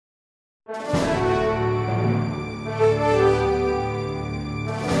Most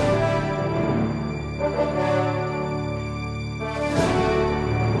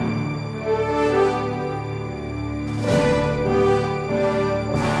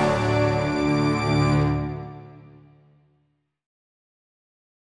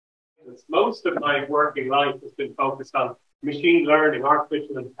of my working life has been focused on machine learning,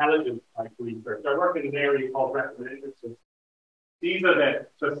 artificial intelligence type research. I work in an area called recommender systems. These are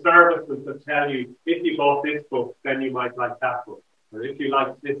the services that tell you, if you bought this book, then you might like that book. Or if you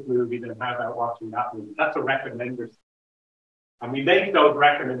like this movie, then how about watching that movie? That's a recommender system. And we make those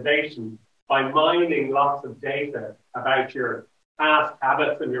recommendations by mining lots of data about your past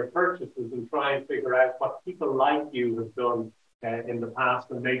habits and your purchases and try and figure out what people like you have done in the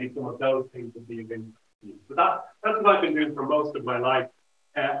past, and maybe some of those things would be of interest to you. So that's what I've been doing for most of my life.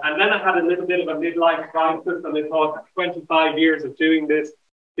 And then I had a little bit of a midlife crisis, and I thought, 25 years of doing this,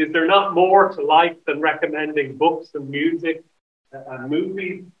 is there not more to life than recommending books and music and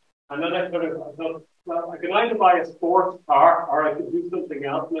movies? And then I thought, well, I could either buy a sports car or I could do something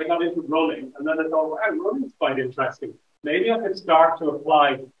else. And I got into running, and then I thought, wow, running's quite interesting. Maybe I could start to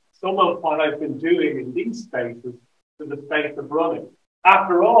apply some of what I've been doing in these spaces to the space of running.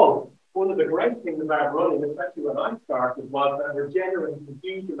 After all, one of the great things about running, especially when I started, was that we're generating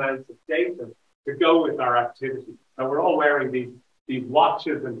huge amounts of data to go with our activity. So we're all wearing these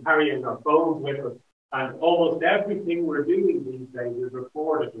watches and carrying our phones with us, and almost everything we're doing these days is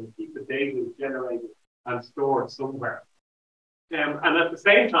recorded and keep the data is generated and stored somewhere. And at the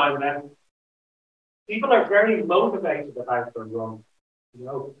same time, then, people are very motivated about their run. You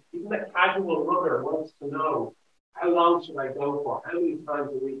know, even a casual runner wants to know, how long should I go for? How many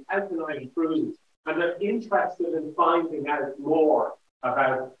times a week? How can I improve? And they're interested in finding out more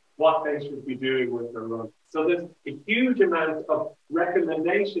about what they should be doing with their run. So there's a huge amount of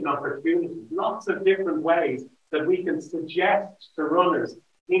recommendation opportunities, lots of different ways that we can suggest to runners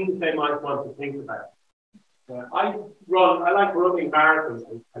things they might want to think about. I like running marathons.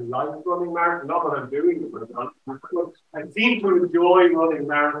 I like running marathons, not that I'm doing it, but I seem to enjoy running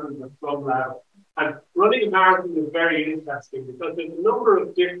marathons at some level. And running a marathon is very interesting because there's a number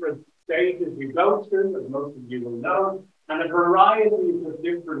of different stages you go through, as most of you will know, and a variety of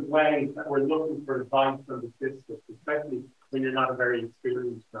different ways that we're looking for advice from the system, especially when you're not a very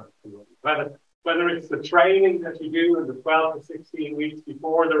experienced runner. Whether it's the training that you do in the 12 to 16 weeks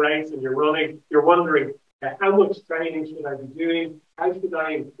before the race and you're running, you're wondering, how much training should I be doing? How should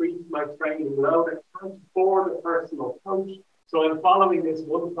I increase my training load? I can't afford a personal coach. So I'm following this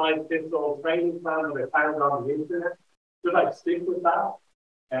one-size-fits-all training plan that I found on the internet. Should I stick with that?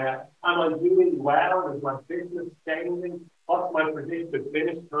 Am I doing well? Is my fitness changing? What's my predicted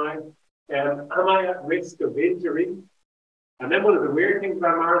finish time? Am I at risk of injury? And then one of the weird things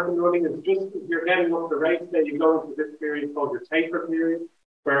about marathon running is just if you're getting up the race day, you go into this period called your taper period,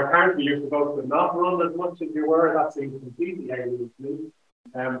 where apparently you're supposed to not run as much as you were. That seems completely alien to me.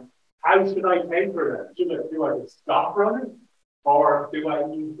 How should I taper that? Do I just stop running? Or do I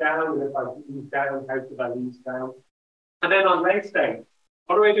ease down? And if I ease down, how should I ease down? And then on race day,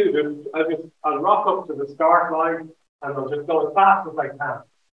 what do? I'll rock up to the start line and I'll just go as fast as I can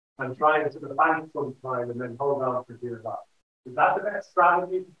and try and sort of bank some time and then hold on for dear life. Is that the best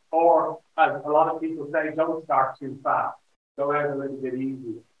strategy? Or, as a lot of people say, don't start too fast. Go out a little bit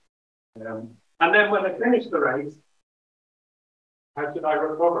easier. And then when I finish the race, how should I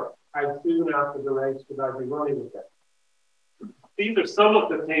recover? How soon after the race should I be running again? These are some of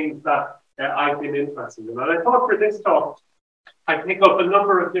the things that I've been interested in. And I thought for this talk, I pick up a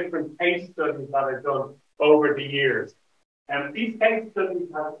number of different case studies that I've done over the years. And these case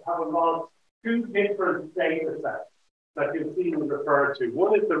studies have involved two different data sets that you'll see me referred to.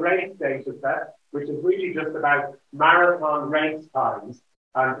 One is the race data set, which is really just about marathon race times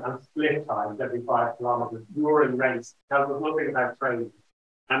and split times every 5 kilometers during race. Tells us nothing about training.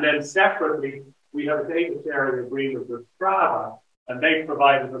 And then separately, we have a data sharing agreement with Strava, and they've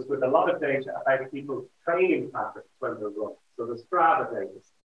provided us with a lot of data about people's training patterns when they're running. So the Strava data.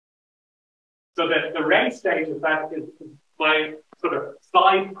 So the race data set is my sort of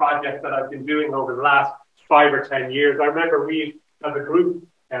side project that I've been doing over the last 5 or 10 years. I remember we, as a group,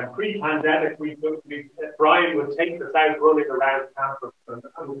 pre-pandemic, Brian would take us out running around campus, and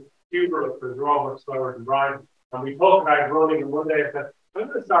Hubert was wrong much slower than Brian. And we talked about running, and one day I said, I'm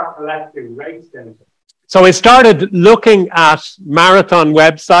going to start collecting race data. So I started looking at marathon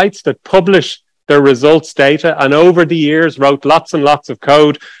websites that publish their results data, and over the years wrote lots and lots of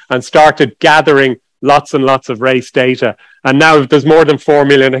code and started gathering lots and lots of race data. And now there's more than 4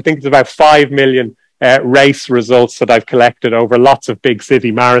 million, I think it's about 5 million race results that I've collected over lots of big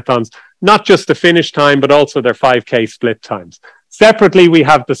city marathons, not just the finish time, but also their 5K split times. Separately, we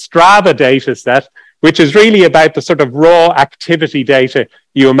have the Strava data set, which is really about the sort of raw activity data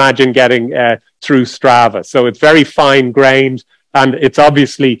you imagine getting through Strava. So it's very fine-grained, and it's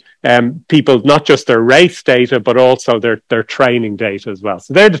obviously people, not just their race data, but also their training data as well.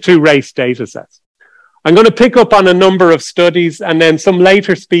 So they're the two race data sets. I'm going to pick up on a number of studies, and then some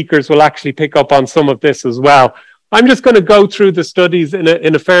later speakers will actually pick up on some of this as well. I'm just going to go through the studies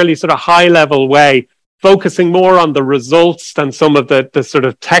in a fairly sort of high-level way, focusing more on the results than some of the sort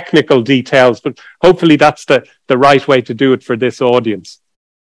of technical details, but hopefully that's the right way to do it for this audience.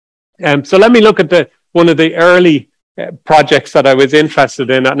 So let me look at one of the early projects that I was interested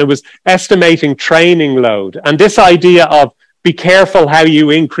in, and it was estimating training load. And this idea of be careful how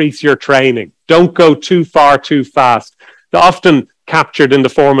you increase your training. Don't go too far, too fast. They're often captured in the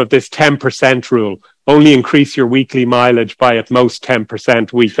form of this 10% rule. Only increase your weekly mileage by at most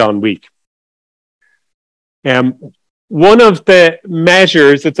 10% week on week. One of the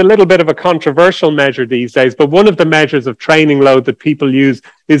measures, it's a little bit of a controversial measure these days, but one of the measures of training load that people use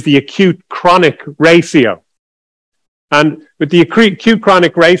is the acute-chronic ratio. And with the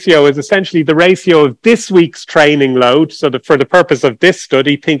acute-chronic ratio is essentially the ratio of this week's training load. So for the purpose of this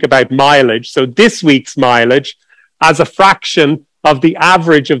study, think about mileage. So this week's mileage as a fraction of the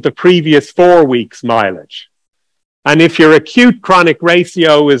average of the previous 4 weeks' mileage. And if your acute-chronic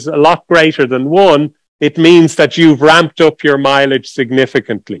ratio is a lot greater than 1, it means that you've ramped up your mileage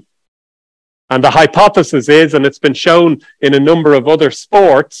significantly. And the hypothesis is, and it's been shown in a number of other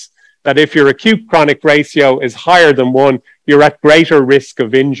sports, that if your acute-chronic ratio is higher than 1, you're at greater risk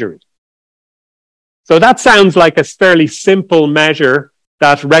of injury. So that sounds like a fairly simple measure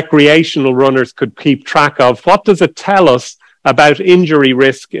that recreational runners could keep track of. What does it tell us about injury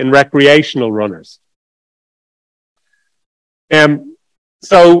risk in recreational runners?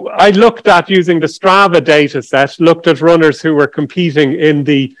 So I looked at, using the Strava data set, looked at runners who were competing in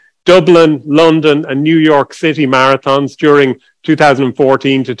the Dublin, London, and New York City marathons during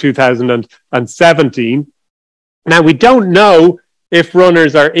 2014 to 2017. Now, we don't know if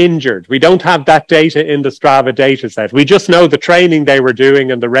runners are injured. We don't have that data in the Strava data set. We just know the training they were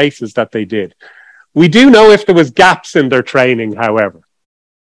doing and the races that they did. We do know if there was gaps in their training, however.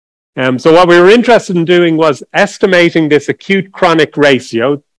 So what we were interested in doing was estimating this acute-chronic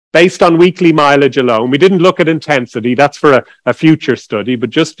ratio based on weekly mileage alone. We didn't look at intensity. That's for a future study, but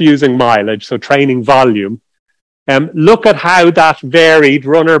just using mileage, so training volume. Look at how that varied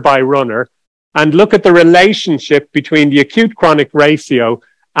runner by runner, and look at the relationship between the acute-chronic ratio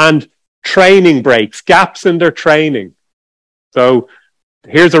and training breaks, gaps in their training. So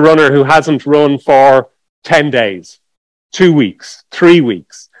here's a runner who hasn't run for 10 days, 2 weeks, 3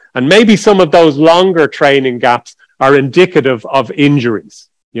 weeks. And maybe some of those longer training gaps are indicative of injuries.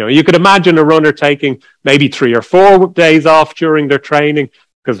 You know, you could imagine a runner taking maybe 3 or 4 days off during their training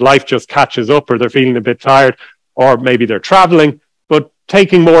because life just catches up, or they're feeling a bit tired, or maybe they're traveling. But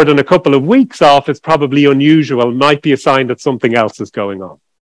taking more than a couple of weeks off is probably unusual, might be a sign that something else is going on.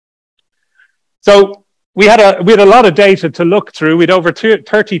 So we had a lot of data to look through. We had over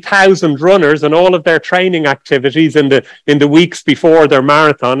 30,000 runners and all of their training activities in the weeks before their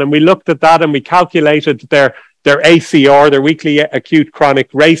marathon. And we looked at that and we calculated their ACR, their weekly acute chronic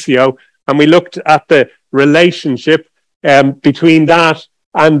ratio. And we looked at the relationship between that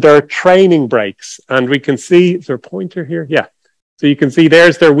and their training breaks. And we can see, is there a pointer here? Yeah. So you can see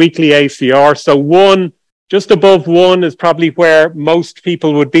there's their weekly ACR. So 1, just above 1 is probably where most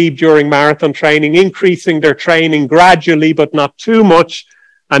people would be during marathon training, increasing their training gradually, but not too much.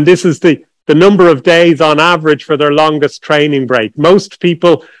 And this is the number of days on average for their longest training break. Most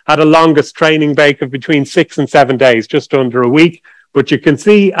people had a longest training break of between 6 and 7 days, just under a week. But you can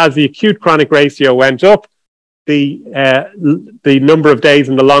see as the acute chronic ratio went up, the number of days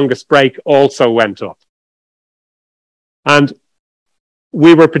in the longest break also went up. And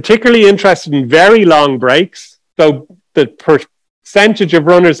we were particularly interested in very long breaks. So the percentage of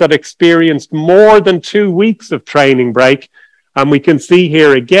runners that experienced more than 2 weeks of training break. And we can see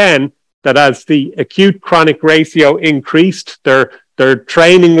here again that as the acute chronic ratio increased, their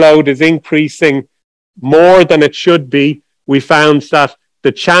training load is increasing more than it should be. We found that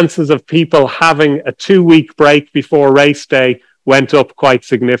the chances of people having a 2-week break before race day went up quite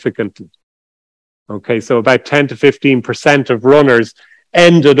significantly. Okay, so about 10 to 15% of runners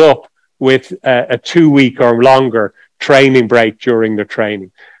ended up with a 2-week or longer training break during their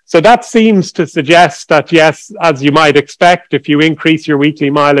training. So that seems to suggest that, yes, as you might expect, if you increase your weekly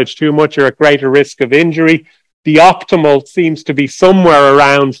mileage too much, you're at greater risk of injury. The optimal seems to be somewhere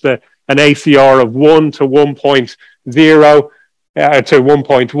around the an ACR of 1 to 1.0 to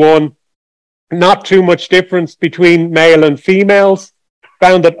 1.1. Not too much difference between male and females.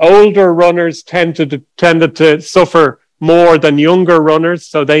 Found that older runners tended to suffer more than younger runners,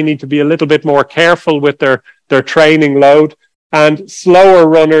 so they need to be a little bit more careful with their training load. And slower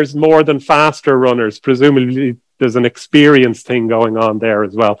runners more than faster runners. Presumably there's an experience thing going on there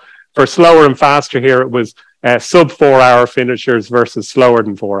as well. For slower and faster here, it was sub 4-hour finishers versus slower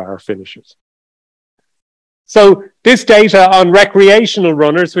than 4-hour finishers. So this data on recreational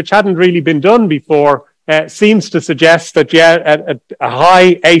runners, which hadn't really been done before, seems to suggest that, yeah, a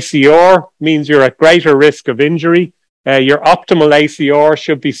high ACR means you're at greater risk of injury. Your optimal ACR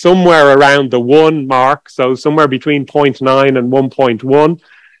should be somewhere around the 1 mark, so somewhere between 0.9 and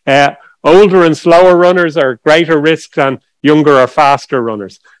 1.1. Older and slower runners are at greater risk than younger or faster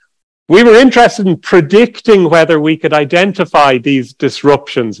runners. We were interested in predicting whether we could identify these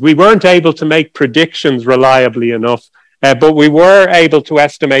disruptions. We weren't able to make predictions reliably enough, but we were able to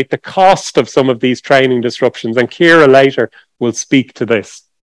estimate the cost of some of these training disruptions, and Kira later will speak to this.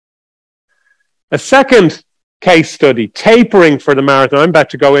 A second case study, tapering for the marathon. I'm about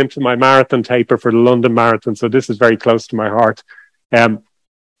to go into my marathon taper for the London Marathon, so this is very close to my heart.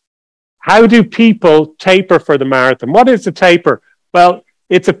 How do people taper for the marathon? What is a taper? Well,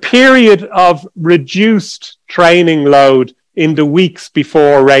 it's a period of reduced training load in the weeks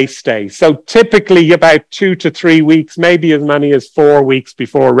before race day. So typically about 2 to 3 weeks, maybe as many as 4 weeks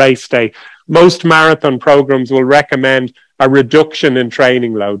before race day. Most marathon programs will recommend a reduction in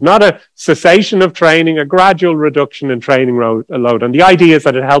training load, not a cessation of training, a gradual reduction in training load. And the idea is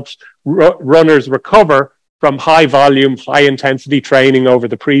that it helps runners recover from high volume, high intensity training over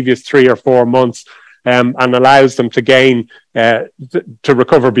the previous 3 or 4 months, and allows them to gain, to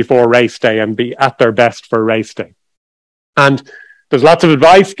recover before race day and be at their best for race day. And there's lots of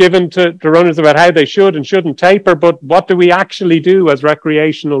advice given to runners about how they should and shouldn't taper, but what do we actually do as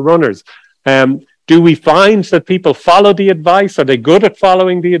recreational runners? Do we find that people follow the advice? Are they good at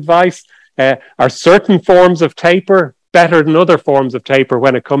following the advice? Are certain forms of taper better than other forms of taper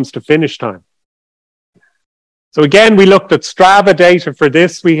when it comes to finish time? So again, we looked at Strava data for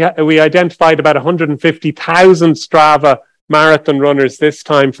this. We identified about 150,000 Strava marathon runners this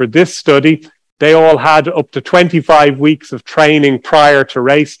time for this study. They all had up to 25 weeks of training prior to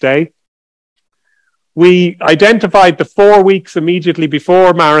race day. We identified the 4 weeks immediately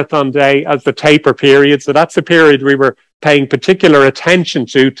before marathon day as the taper period. So that's the period we were paying particular attention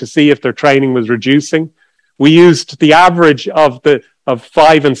to see if their training was reducing. We used the average of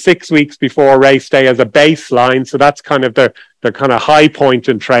 5 and 6 weeks before race day as a baseline. So that's kind of the kind of high point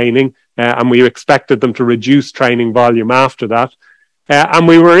in training. And we expected them to reduce training volume after that. And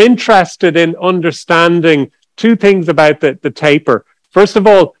we were interested in understanding 2 things about the taper. First of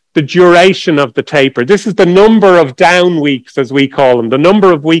all, the duration of the taper. This is the number of down weeks, as we call them, the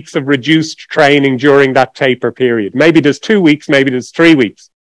number of weeks of reduced training during that taper period. Maybe there's 2 weeks, maybe there's 3 weeks.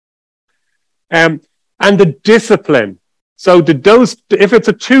 And the discipline. So if it's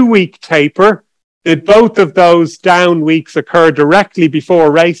a 2-week taper, did both of those down weeks occur directly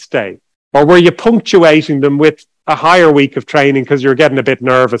before race day? Or were you punctuating them with a higher week of training because you're getting a bit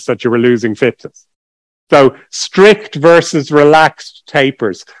nervous that you were losing fitness? So strict versus relaxed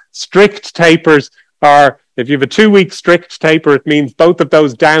tapers. Strict tapers are, if you have a 2-week strict taper, it means both of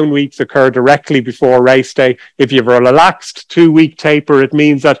those down weeks occur directly before race day. If you have a relaxed 2-week taper, it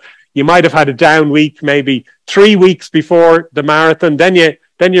means that you might have had a down week, maybe 3 weeks before the marathon. Then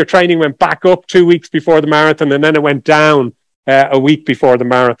your training went back up 2 weeks before the marathon, and then it went down a week before the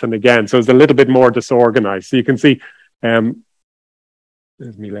marathon again. So it's a little bit more disorganized. So you can see,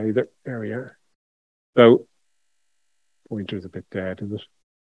 there's me laser. There we are. So pointer's a bit dead, is it?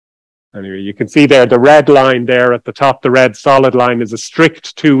 Anyway, you can see there the red line there at the top, the red solid line is a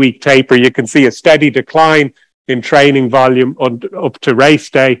strict 2-week taper. You can see a steady decline in training volume up to race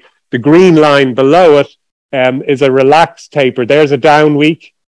day. The green line below it is a relaxed taper. There's a down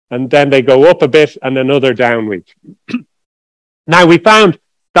week, and then they go up a bit and another down week. Now, we found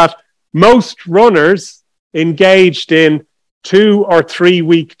that most runners engaged in 2 or 3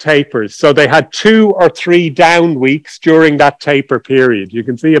 week tapers. So they had 2 or 3 down weeks during that taper period. You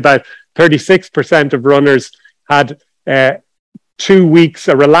can see about 36% of runners had 2 weeks,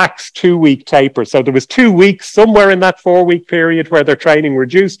 a relaxed 2-week taper. So there was 2 weeks somewhere in that 4-week period where their training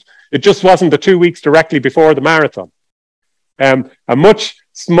reduced. It just wasn't the 2 weeks directly before the marathon. A much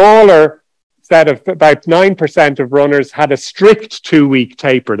smaller set of about 9% of runners had a strict 2-week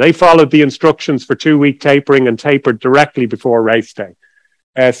taper. They followed the instructions for 2-week tapering and tapered directly before race day.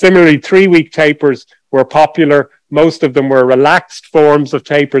 Similarly, 3-week tapers were popular. Most of them were relaxed forms of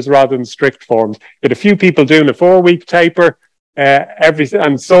tapers rather than strict forms. But a few people doing a 4-week taper,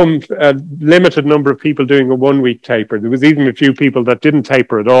 and some limited number of people doing a 1-week taper. There was even a few people that didn't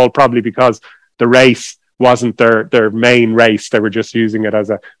taper at all, probably because the race wasn't their main race. They were just using it as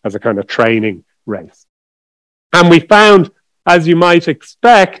a kind of training race. And we found, as you might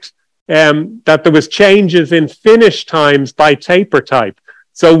expect, that there was changes in finish times by taper type.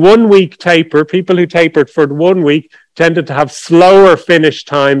 So 1-week taper, people who tapered for 1 week tended to have slower finish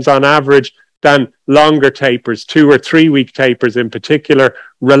times on average than longer tapers, 2 or 3 week tapers in particular.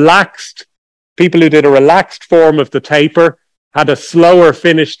 Relaxed, people who did a relaxed form of the taper had a slower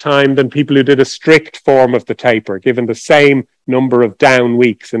finish time than people who did a strict form of the taper, given the same number of down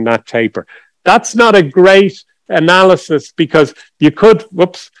weeks in that taper. That's not a great analysis because you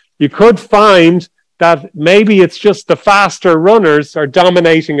could find that maybe it's just the faster runners are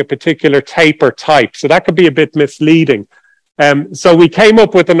dominating a particular taper type. So that could be a bit misleading. So we came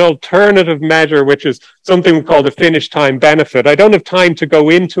up with an alternative measure, which is something we call the finish time benefit. I don't have time to go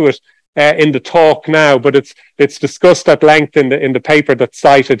into it in the talk now, but it's discussed at length in the paper that's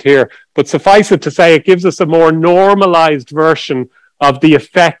cited here. But suffice it to say, it gives us a more normalized version of the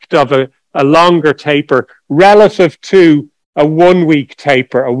effect of a longer taper relative to a 1-week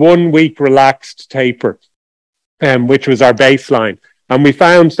taper, a 1-week relaxed taper, which was our baseline. And we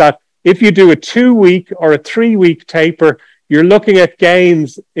found that if you do a 2-week or a 3-week taper, you're looking at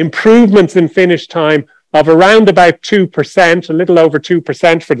gains, improvements in finish time of around about 2%, a little over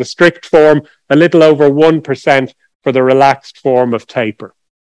 2% for the strict form, a little over 1% for the relaxed form of taper.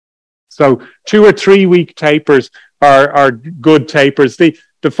 So 2 or 3 week tapers are good tapers. The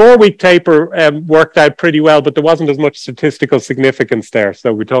 4-week taper worked out pretty well, but there wasn't as much statistical significance there.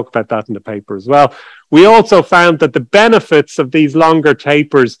 So we talk about that in the paper as well. We also found that the benefits of these longer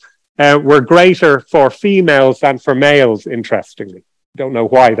tapers were greater for females than for males, interestingly. Don't know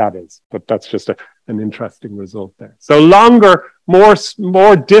why that is, but that's just an interesting result there. So longer,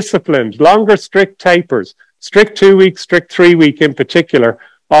 more disciplined, longer strict tapers, strict 2-week, strict 3-week in particular,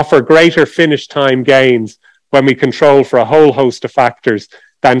 offer greater finish time gains when we control for a whole host of factors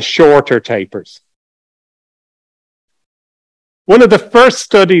than shorter tapers. One of the first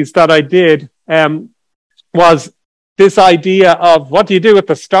studies that I did was this idea of what do you do at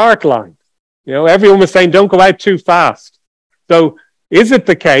the start line? You know, everyone was saying don't go out too fast. So is it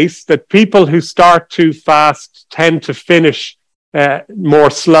the case that people who start too fast tend to finish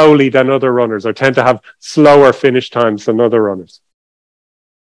more slowly than other runners, or tend to have slower finish times than other runners?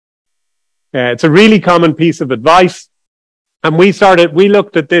 It's a really common piece of advice. And we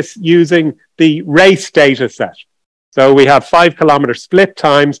looked at this using the race data set. So we have 5-kilometer split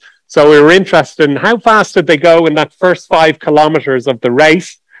times. So we were interested in how fast did they go in that first 5 kilometers of the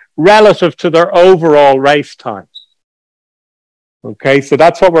race relative to their overall race time. Okay, so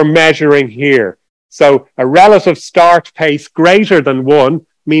that's what we're measuring here. So a relative start pace greater than 1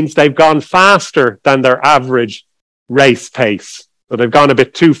 means they've gone faster than their average race pace. So they've gone a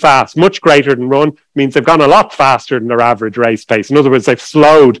bit too fast. Much greater than 1 means they've gone a lot faster than their average race pace. In other words, they've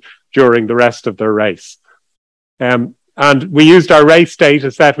slowed during the rest of their race. And we used our race data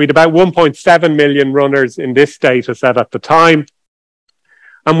set. We had about 1.7 million runners in this data set at the time.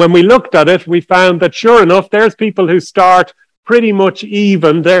 And when we looked at it, we found that sure enough, there's people who start pretty much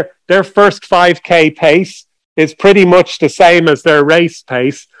even. Their first 5K pace is pretty much the same as their race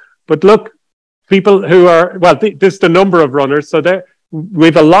pace. But look, people who are, well, this is the number of runners. So we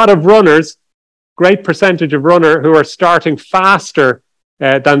have a lot of runners, great percentage of runners who are starting faster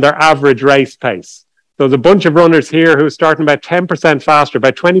than their average race pace. So there's a bunch of runners here who are starting about 10% faster,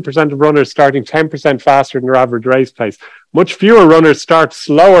 about 20% of runners starting 10% faster than their average race pace. Much fewer runners start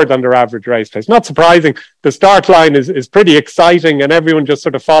slower than their average race pace. Not surprising. The start line is pretty exciting and everyone just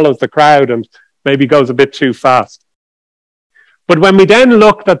sort of follows the crowd and maybe goes a bit too fast. But when we then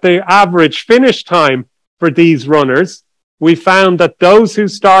looked at the average finish time for these runners, we found that those who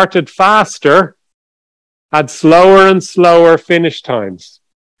started faster had slower and slower finish times.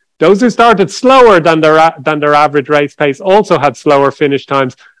 Those who started slower than their average race pace also had slower finish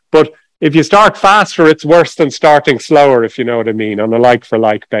times. But if you start faster, it's worse than starting slower, if you know what I mean, on a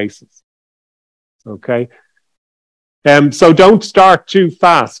like-for-like basis. Okay. So don't start too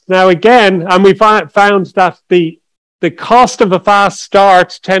fast. Now again, and we found that the cost of a fast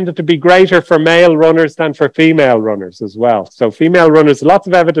start tended to be greater for male runners than for female runners as well. So female runners, lots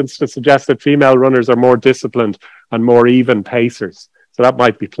of evidence to suggest that female runners are more disciplined and more even pacers. So that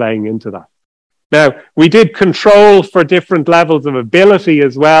might be playing into that. Now, we did control for different levels of ability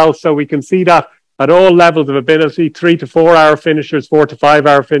as well. So we can see that at all levels of ability, 3 to 4 hour finishers, 4 to 5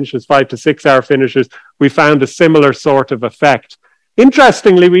 hour finishers, 5 to 6 hour finishers, we found a similar sort of effect.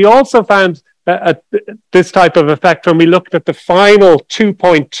 Interestingly, we also found this type of effect when we looked at the final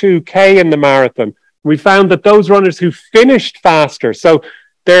 2.2K in the marathon. We found that those runners who finished faster, so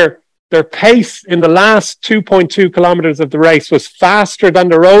their pace in the last 2.2 kilometers of the race was faster than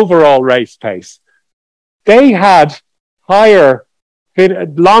their overall race pace. They had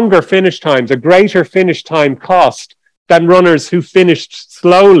longer finish times, a greater finish time cost than runners who finished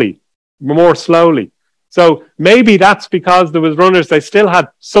more slowly. So maybe that's because there was runners, they still had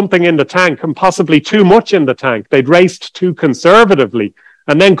something in the tank and possibly too much in the tank. They'd raced too conservatively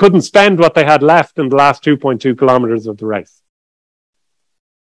and then couldn't spend what they had left in the last 2.2 kilometers of the race.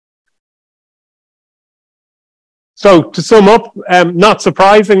 So to sum up, not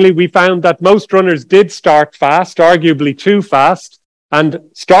surprisingly, we found that most runners did start fast, arguably too fast, and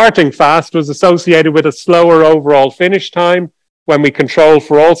starting fast was associated with a slower overall finish time when we controlled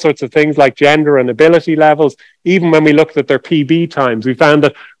for all sorts of things like gender and ability levels. Even when we looked at their PB times, we found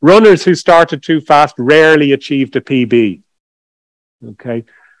that runners who started too fast rarely achieved a PB. Okay.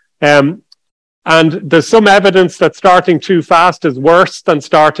 And there's some evidence that starting too fast is worse than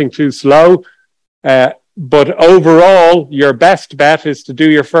starting too slow. But overall, your best bet is to do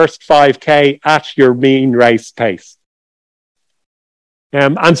your first 5K at your mean race pace.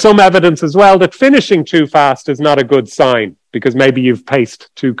 And some evidence as well that finishing too fast is not a good sign because maybe you've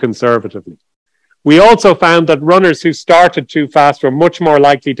paced too conservatively. We also found that runners who started too fast were much more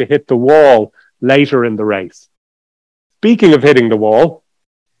likely to hit the wall later in the race. Speaking of hitting the wall,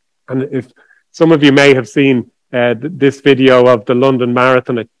 and if some of you may have seen this video of the London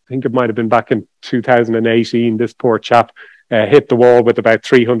Marathon, I think it might have been back in 2018, this poor chap hit the wall with about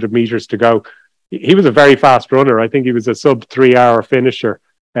 300 meters to go. He was a very fast runner. I think he was a sub 3 hour finisher.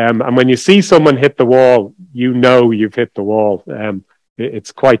 And when you see someone hit the wall, you know you've hit the wall.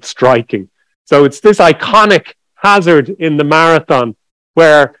 It's quite striking. So it's this iconic hazard in the marathon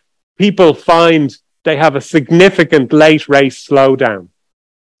where people find they have a significant late race slowdown.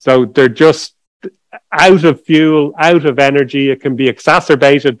 So they're just out of fuel, out of energy. It can be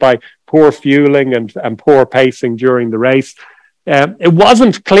exacerbated by poor fueling and poor pacing during the race. It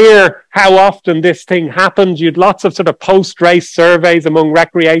wasn't clear how often this thing happened. You'd lots of sort of post-race surveys among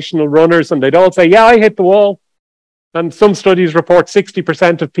recreational runners, and they'd all say, yeah, I hit the wall. And some studies report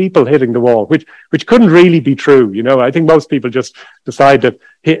 60% of people hitting the wall, which couldn't really be true. You know, I think most people just decide that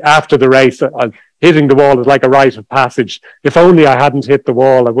after the race, hitting the wall is like a rite of passage. If only I hadn't hit the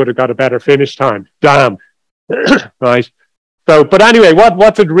wall, I would have got a better finish time. Damn. Right. So, but anyway,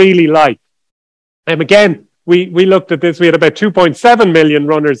 what's it really like? Again, we looked at this. We had about 2.7 million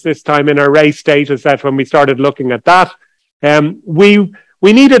runners this time in our race data set when we started looking at that.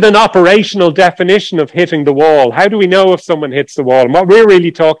 We needed an operational definition of hitting the wall. How do we know if someone hits the wall? And what we're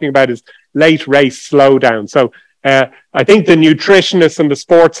really talking about is late race slowdown. So I think the nutritionists and the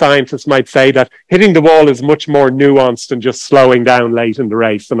sports scientists might say that hitting the wall is much more nuanced than just slowing down late in the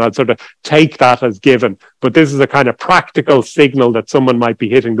race. And I'd sort of take that as given. But this is a kind of practical signal that someone might be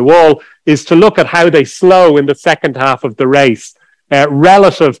hitting the wall, is to look at how they slow in the second half of the race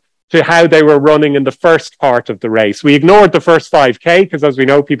relative to how they were running in the first part of the race. We ignored the first 5K because, as we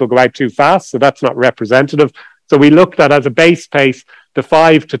know, people go out too fast, so that's not representative. So we looked at, as a base pace, the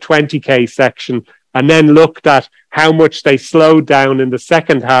 5 to 20K section, and then looked at how much they slowed down in the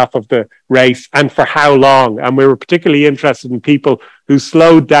second half of the race and for how long. And we were particularly interested in people who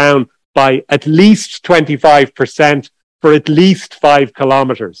slowed down by at least 25% for at least 5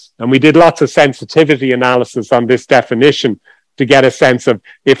 kilometers. And we did lots of sensitivity analysis on this definition to get a sense of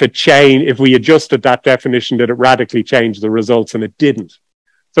if we adjusted that definition, did it radically change the results? And it didn't.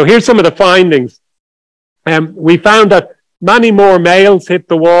 So here's some of the findings. We found that many more males hit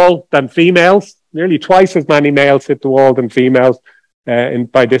the wall than females. Nearly twice as many males hit the wall than females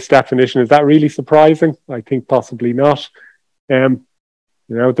by this definition. Is that really surprising? I think possibly not. You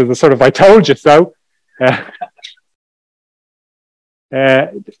know, there's a sort of I told you so.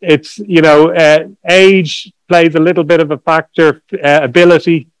 It's, you know, age plays a little bit of a factor.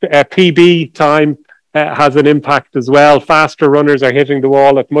 Ability, PB time has an impact as well. Faster runners are hitting the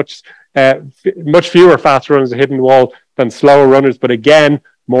wall at much fewer fast runners are hitting the wall than slower runners, but again,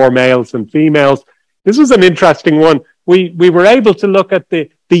 more males than females. This was an interesting one. We were able to look at the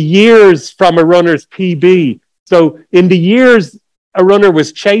years from a runner's PB. So in the years a runner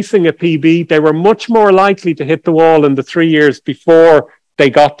was chasing a PB, they were much more likely to hit the wall in the 3 years before they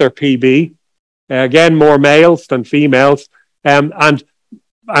got their PB. Again, more males than females. And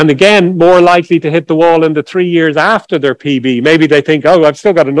And again, more likely to hit the wall in the 3 years after their PB. Maybe they think, oh, I've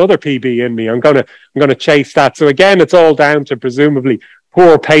still got another PB in me. I'm gonna chase that. So again, it's all down to presumably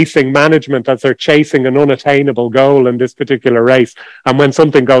poor pacing management as they're chasing an unattainable goal in this particular race. And when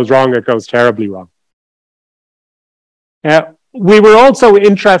something goes wrong, it goes terribly wrong. We were also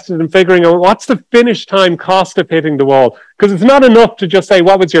interested in figuring out what's the finish time cost of hitting the wall, because it's not enough to just say,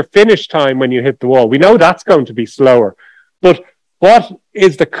 what was your finish time when you hit the wall? We know that's going to be slower, but what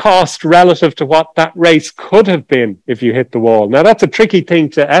is the cost relative to what that race could have been if you hit the wall? Now, that's a tricky thing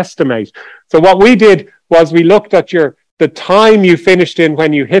to estimate. So what we did was we looked at the time you finished in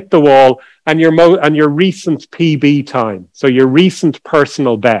when you hit the wall and your recent PB time, so your recent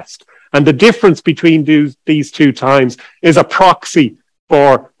personal best. And the difference between these two times is a proxy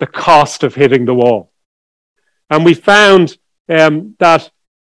for the cost of hitting the wall. And we found that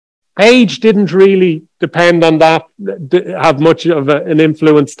age didn't really depend on that, have much of an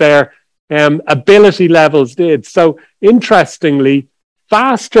influence there. Ability levels did. So interestingly,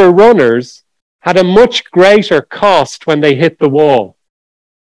 faster runners had a much greater cost when they hit the wall.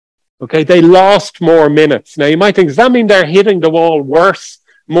 Okay, they lost more minutes. Now you might think, does that mean they're hitting the wall worse,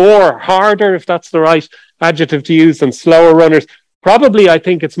 more, harder, if that's the right adjective to use, than slower runners? Probably, I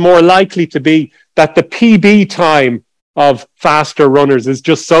think it's more likely to be that the PB time of faster runners is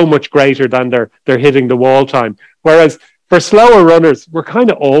just so much greater than their hitting the wall time. Whereas for slower runners, we're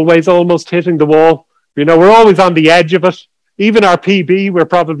kind of always almost hitting the wall. You know, we're always on the edge of it. Even our PB, we're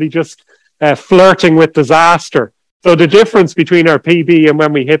probably just flirting with disaster. So the difference between our PB and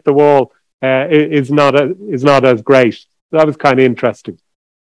when we hit the wall is not as great. That was kind of interesting.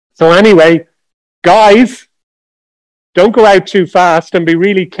 So anyway, guys, don't go out too fast and be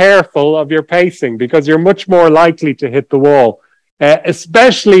really careful of your pacing, because you're much more likely to hit the wall,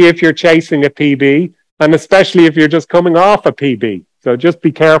 especially if you're chasing a PB and especially if you're just coming off a PB. So just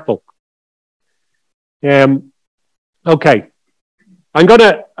be careful. Okay. I'm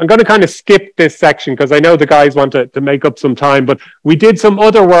gonna kind of skip this section because I know the guys want to make up some time, but we did some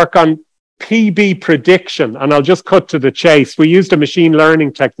other work on PB prediction, and I'll just cut to the chase. We used a machine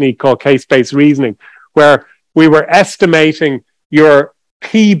learning technique called case-based reasoning, where we were estimating your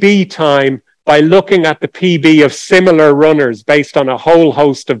PB time by looking at the PB of similar runners based on a whole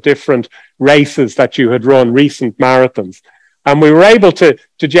host of different races that you had run, recent marathons. And we were able to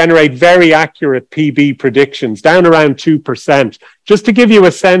generate very accurate PB predictions, down around 2%. Just to give you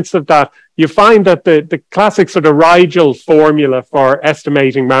a sense of that, you find that the classic sort of Rigel formula for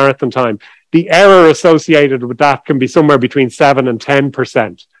estimating marathon time, the error associated with that can be somewhere between 7 and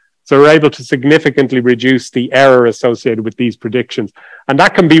 10%. So we're able to significantly reduce the error associated with these predictions. And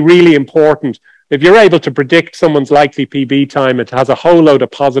that can be really important. If you're able to predict someone's likely PB time, it has a whole load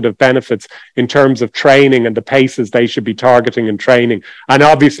of positive benefits in terms of training and the paces they should be targeting in training. And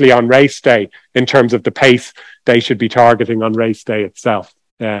obviously on race day, in terms of the pace they should be targeting on race day itself.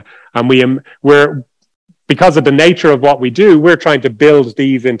 And we're because of the nature of what we do, we're trying to build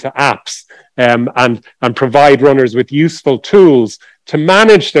these into apps and provide runners with useful tools to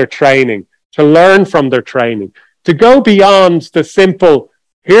manage their training, to learn from their training, to go beyond the simple,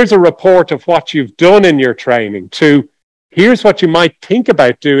 here's a report of what you've done in your training, to here's what you might think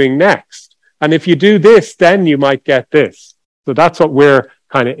about doing next. And if you do this, then you might get this. So that's what we're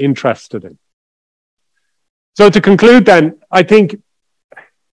kind of interested in. So to conclude then, I think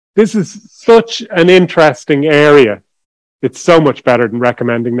this is such an interesting area. It's so much better than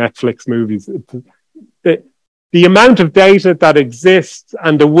recommending Netflix movies. The amount of data that exists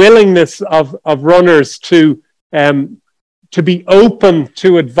and the willingness of runners to be open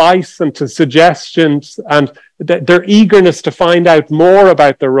to advice and to suggestions, and their eagerness to find out more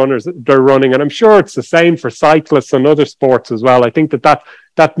about their runners they're running. And I'm sure it's the same for cyclists and other sports as well. I think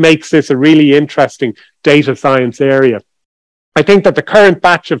that makes this a really interesting data science area. I think that the current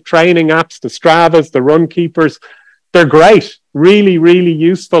batch of training apps, the Stravas, the Run Keepers, they're great, really, really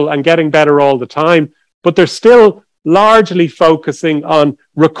useful and getting better all the time, but they're still largely focusing on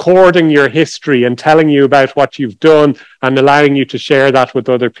recording your history and telling you about what you've done and allowing you to share that with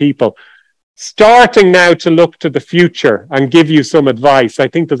other people. Starting now to look to the future and give you some advice, I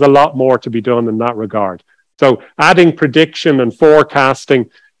think there's a lot more to be done in that regard. So adding prediction and forecasting,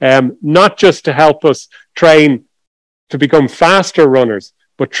 not just to help us train to become faster runners,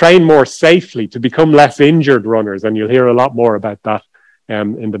 but train more safely to become less injured runners. And you'll hear a lot more about that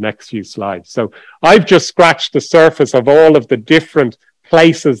in the next few slides. So I've just scratched the surface of all of the different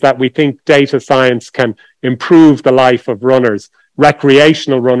places that we think data science can improve the life of runners,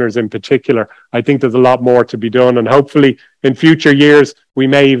 recreational runners in particular. I think there's a lot more to be done, and hopefully in future years, we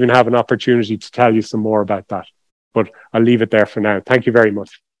may even have an opportunity to tell you some more about that. But I'll leave it there for now. Thank you very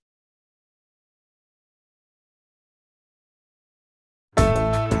much.